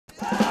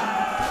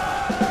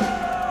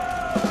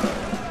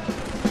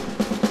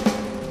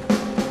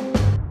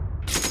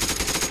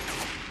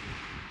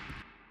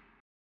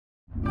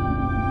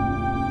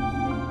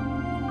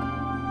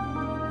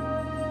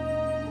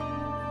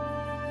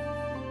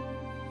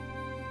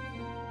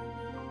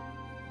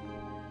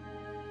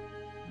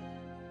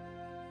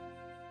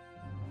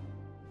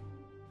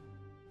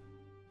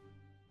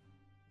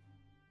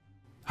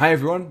Hi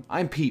everyone,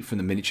 I'm Pete from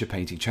the miniature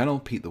painting channel,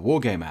 Pete the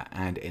Wargamer,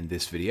 and in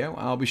this video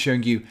I'll be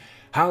showing you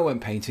how I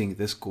went painting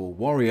this Gaul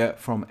Warrior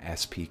from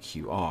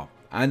SPQR,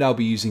 and I'll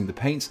be using the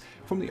paints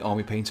from the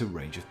Army Painter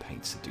range of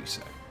paints to do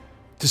so.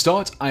 To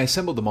start, I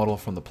assembled the model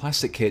from the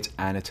plastic kit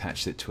and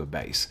attached it to a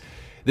base.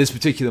 This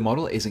particular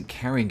model isn't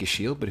carrying a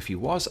shield, but if he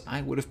was,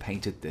 I would have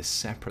painted this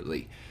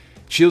separately.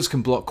 Shields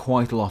can block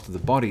quite a lot of the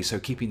body, so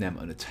keeping them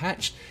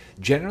unattached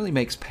generally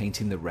makes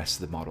painting the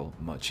rest of the model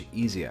much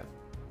easier.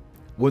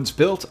 Once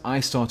built, I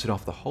started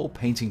off the whole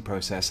painting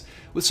process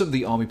with some of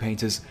the Army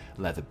Painter's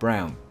leather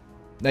brown.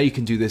 Now you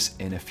can do this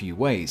in a few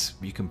ways.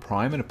 You can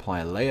prime and apply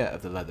a layer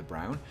of the leather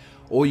brown,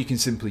 or you can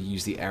simply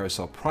use the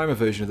aerosol primer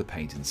version of the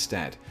paint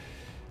instead.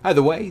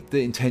 Either way,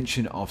 the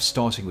intention of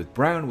starting with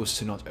brown was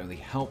to not only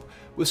help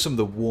with some of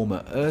the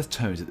warmer earth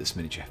tones that this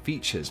miniature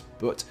features,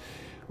 but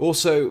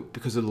also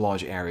because of the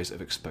large areas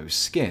of exposed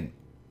skin,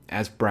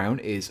 as brown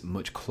is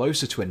much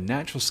closer to a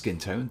natural skin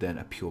tone than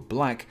a pure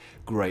black,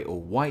 grey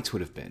or white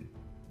would have been.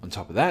 On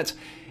top of that,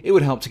 it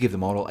would help to give the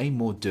model a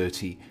more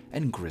dirty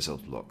and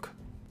grizzled look.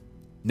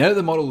 Now that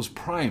the model was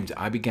primed,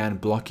 I began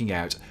blocking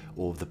out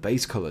all of the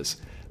base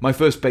colours. My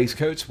first base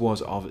coat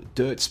was of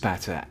dirt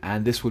spatter,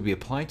 and this would be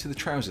applied to the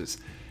trousers.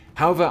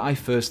 However, I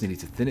first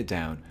needed to thin it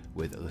down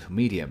with a little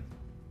medium.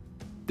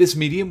 This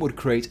medium would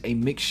create a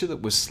mixture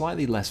that was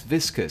slightly less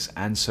viscous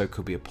and so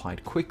could be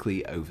applied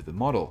quickly over the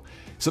model,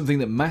 something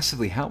that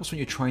massively helps when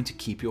you're trying to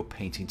keep your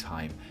painting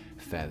time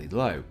fairly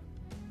low.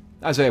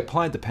 As I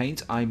applied the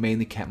paint, I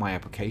mainly kept my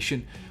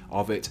application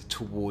of it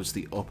towards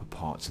the upper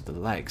parts of the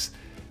legs,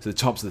 so the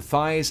tops of the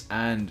thighs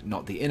and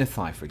not the inner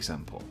thigh, for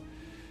example.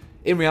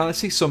 In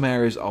reality, some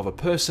areas of a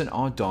person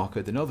are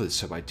darker than others,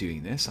 so by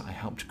doing this, I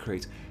helped to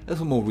create a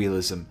little more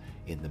realism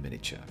in the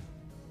miniature.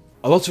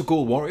 A lot of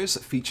Gaul Warriors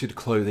featured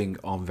clothing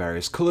on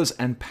various colours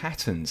and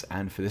patterns,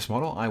 and for this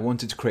model I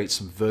wanted to create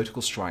some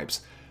vertical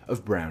stripes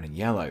of brown and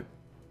yellow.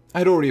 I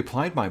had already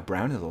applied my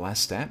brown in the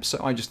last step,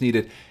 so I just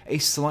needed a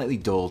slightly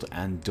dulled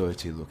and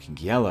dirty looking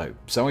yellow,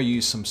 so I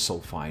used some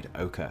Sulfide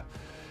Ochre.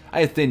 I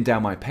had thinned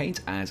down my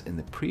paint as in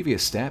the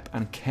previous step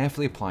and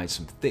carefully applied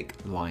some thick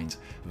lines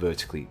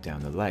vertically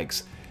down the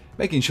legs,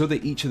 making sure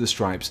that each of the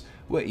stripes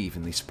were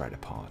evenly spread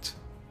apart.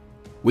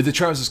 With the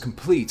trousers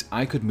complete,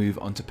 I could move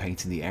on to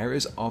painting the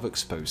areas of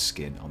exposed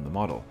skin on the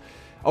model,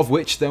 of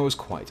which there was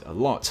quite a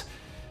lot.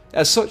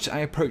 As such, I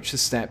approached the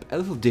step a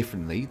little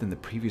differently than the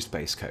previous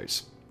base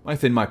coats. I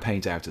thinned my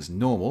paint out as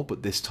normal,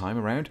 but this time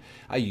around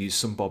I used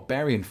some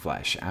Barbarian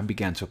Flesh and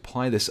began to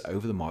apply this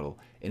over the model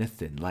in a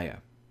thin layer.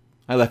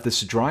 I left this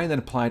to dry and then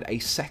applied a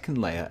second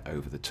layer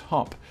over the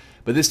top,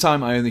 but this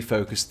time I only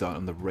focused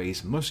on the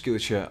raised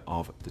musculature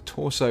of the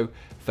torso,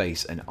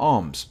 face and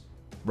arms,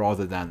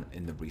 rather than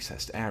in the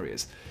recessed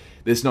areas.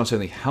 This not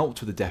only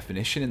helped with the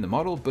definition in the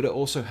model, but it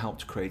also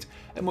helped create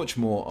a much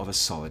more of a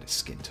solid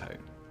skin tone.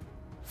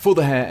 For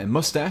the hair and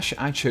mustache,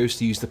 I chose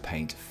to use the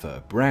paint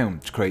Fur Brown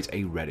to create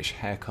a reddish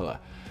hair colour.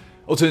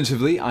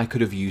 Alternatively, I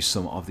could have used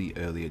some of the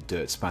earlier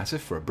dirt spatter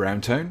for a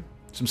brown tone,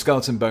 some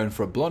skeleton bone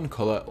for a blonde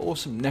colour, or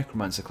some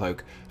necromancer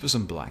cloak for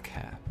some black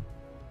hair.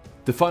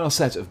 The final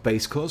set of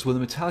base colours were the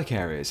metallic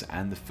areas,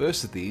 and the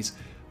first of these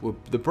were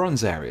the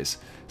bronze areas,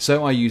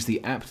 so I used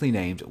the aptly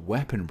named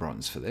weapon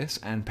bronze for this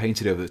and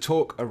painted over the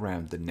torque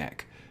around the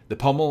neck, the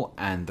pommel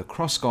and the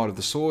crossguard of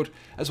the sword,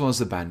 as well as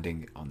the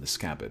banding on the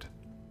scabbard.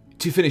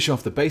 To finish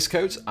off the base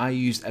coat, I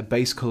used a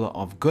base colour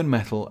of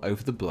gunmetal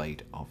over the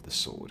blade of the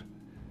sword.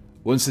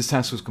 Once this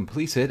task was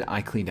completed,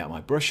 I cleaned out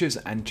my brushes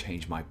and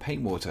changed my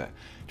paint water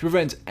to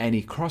prevent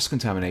any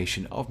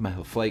cross-contamination of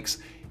metal flakes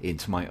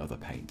into my other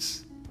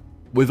paints.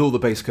 With all the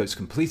base coats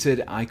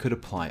completed, I could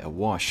apply a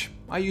wash.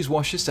 I use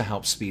washes to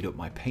help speed up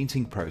my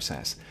painting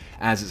process,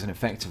 as it's an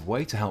effective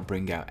way to help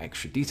bring out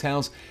extra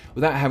details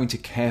without having to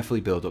carefully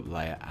build up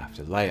layer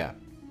after layer.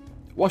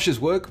 Washes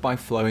work by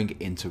flowing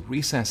into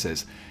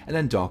recesses and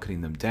then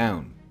darkening them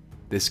down.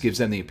 This gives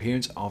them the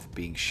appearance of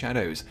being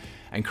shadows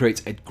and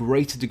creates a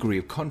greater degree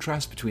of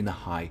contrast between the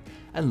high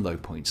and low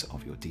points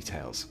of your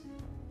details.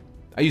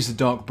 I used a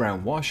dark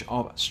brown wash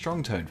of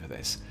Strong Tone for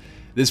this.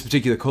 This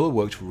particular colour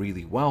worked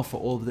really well for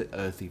all of the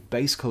earthy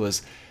base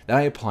colours that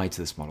I applied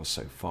to this model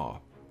so far.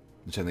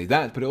 Not only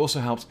that, but it also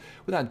helped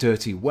with that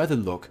dirty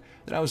weathered look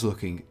that I was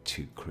looking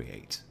to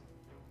create.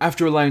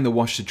 After allowing the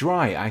wash to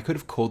dry, I could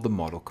have called the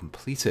model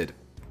completed.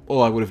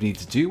 All I would have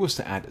needed to do was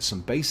to add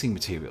some basing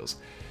materials.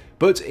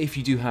 But if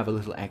you do have a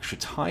little extra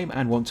time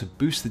and want to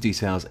boost the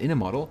details in a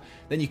model,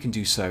 then you can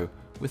do so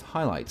with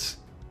highlights.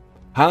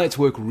 Highlights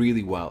work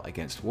really well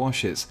against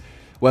washes.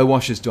 Where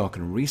washes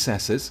darken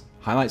recesses,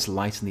 highlights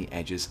lighten the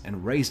edges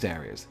and raised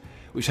areas,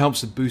 which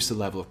helps to boost the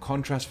level of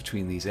contrast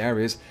between these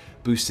areas,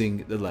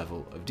 boosting the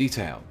level of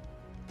detail.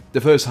 The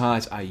first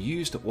highlight I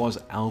used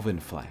was Elven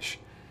Flesh.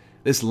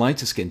 This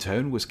lighter skin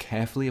tone was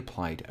carefully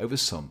applied over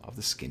some of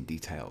the skin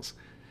details.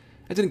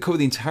 I didn't cover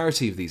the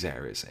entirety of these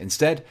areas.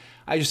 Instead,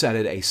 I just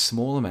added a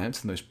small amount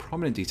to the most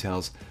prominent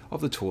details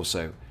of the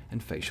torso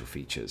and facial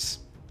features.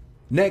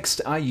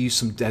 Next, I used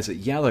some desert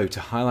yellow to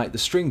highlight the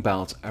string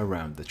belt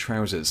around the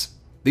trousers.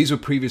 These were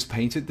previously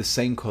painted the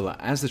same colour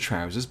as the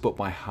trousers, but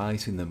by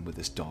highlighting them with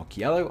this dark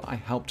yellow, I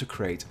helped to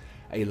create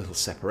a little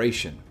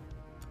separation.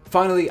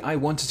 Finally, I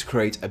wanted to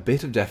create a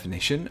bit of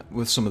definition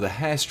with some of the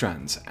hair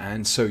strands,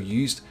 and so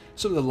used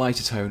some of the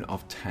lighter tone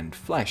of tanned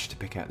flesh to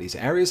pick out these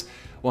areas,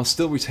 while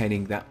still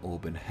retaining that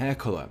auburn hair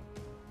colour.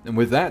 And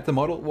with that, the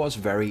model was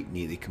very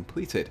neatly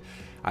completed.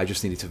 I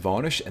just needed to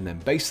varnish and then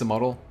base the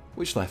model,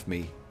 which left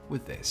me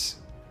with this.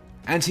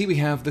 And here we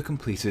have the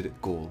completed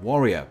Gaul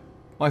Warrior.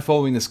 By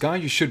following this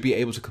guide, you should be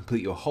able to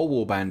complete your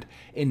whole warband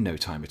in no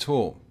time at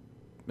all.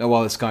 Now,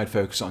 while this guide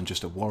focuses on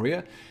just a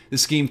warrior, the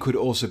scheme could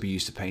also be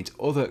used to paint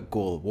other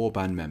Gaul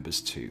warband members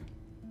too.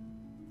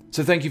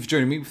 So thank you for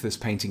joining me with this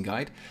painting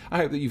guide. I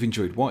hope that you've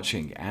enjoyed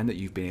watching and that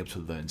you've been able to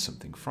learn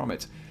something from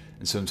it.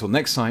 And so until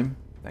next time,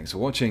 thanks for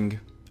watching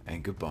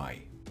and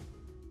goodbye.